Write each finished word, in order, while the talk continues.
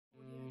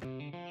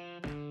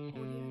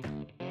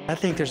I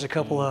think there's a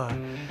couple of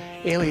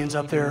aliens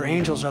up there, or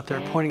angels up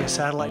there, pointing a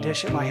satellite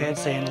dish at my head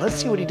saying, let's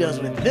see what he does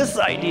with this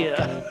idea.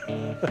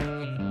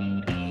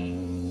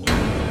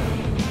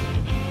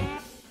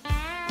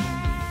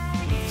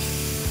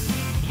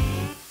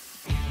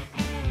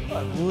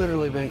 I've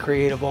literally been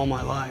creative all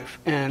my life,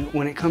 and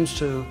when it comes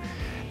to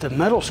the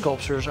metal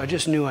sculptures, I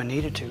just knew I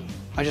needed to.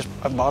 I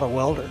bought a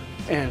welder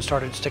and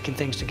started sticking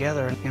things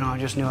together, and I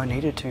just knew I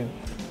needed to.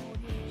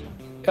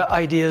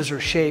 Ideas or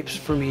shapes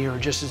for me are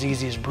just as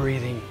easy as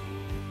breathing.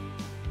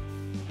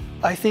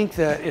 I think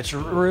that it's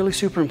really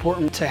super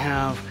important to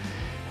have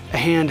a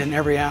hand in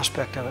every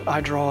aspect of it. I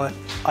draw it,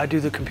 I do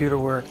the computer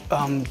work,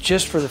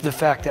 just for the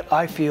fact that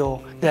I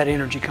feel that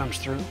energy comes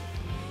through.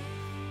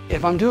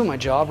 If I'm doing my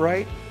job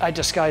right, I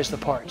disguise the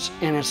parts,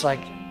 and it's like,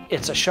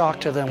 it's a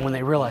shock to them when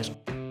they realize it.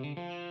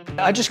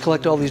 I just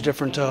collect all these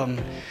different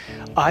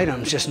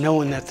items, just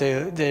knowing that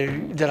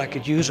that I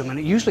could use them, and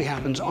it usually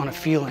happens on a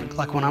feeling.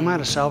 Like when I'm at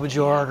a salvage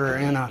yard or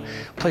in a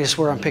place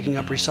where I'm picking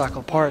up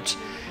recycled parts,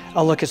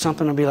 I'll look at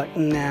something and be like,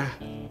 nah.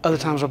 Other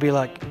times I'll be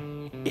like,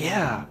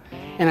 yeah,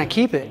 and I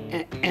keep it,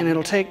 and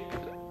it'll take,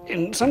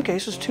 in some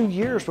cases, 2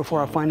 years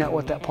before I find out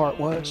what that part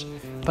was,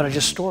 but I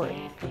just store it.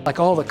 Like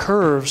all the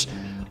curves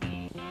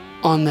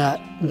on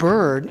that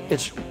bird,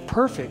 it's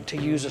perfect to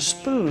use a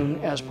spoon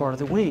as part of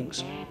the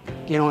wings,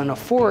 and a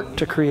fork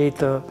to create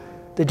the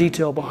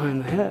detail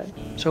behind the head.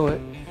 So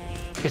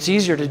it's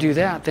easier to do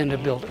that than to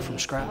build it from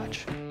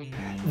scratch.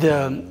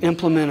 The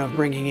implement of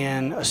bringing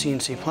in a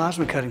CNC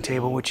plasma cutting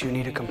table, which you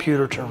need a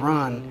computer to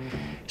run,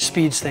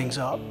 speeds things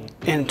up.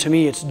 And to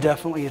me, it's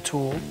definitely a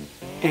tool.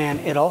 And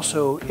it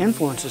also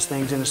influences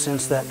things in the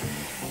sense that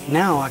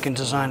now I can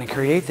design and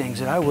create things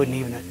that I wouldn't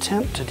even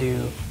attempt to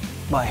do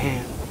by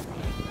hand.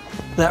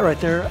 That right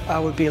there, I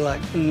would be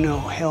like, no,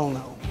 hell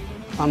no.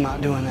 I'm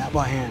not doing that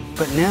by hand.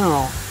 But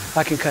now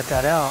I can cut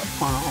that out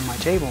on my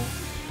table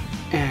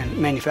and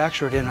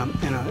manufacture it in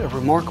a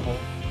remarkable,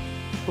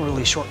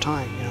 really short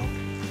time,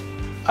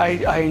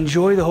 I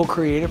enjoy the whole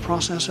creative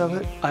process of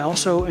it. I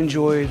also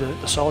enjoy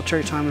the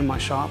solitary time in my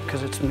shop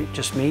because it's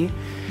just me.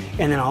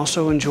 And then I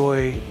also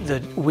enjoy the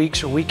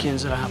weeks or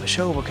weekends that I have a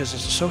show because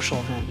it's a social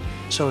event.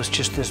 So it's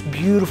just this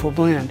beautiful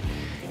blend.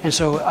 And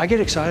so I get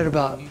excited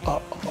about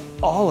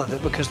all of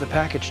it because the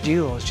package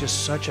deal is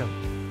just such a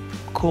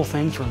cool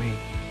thing for me.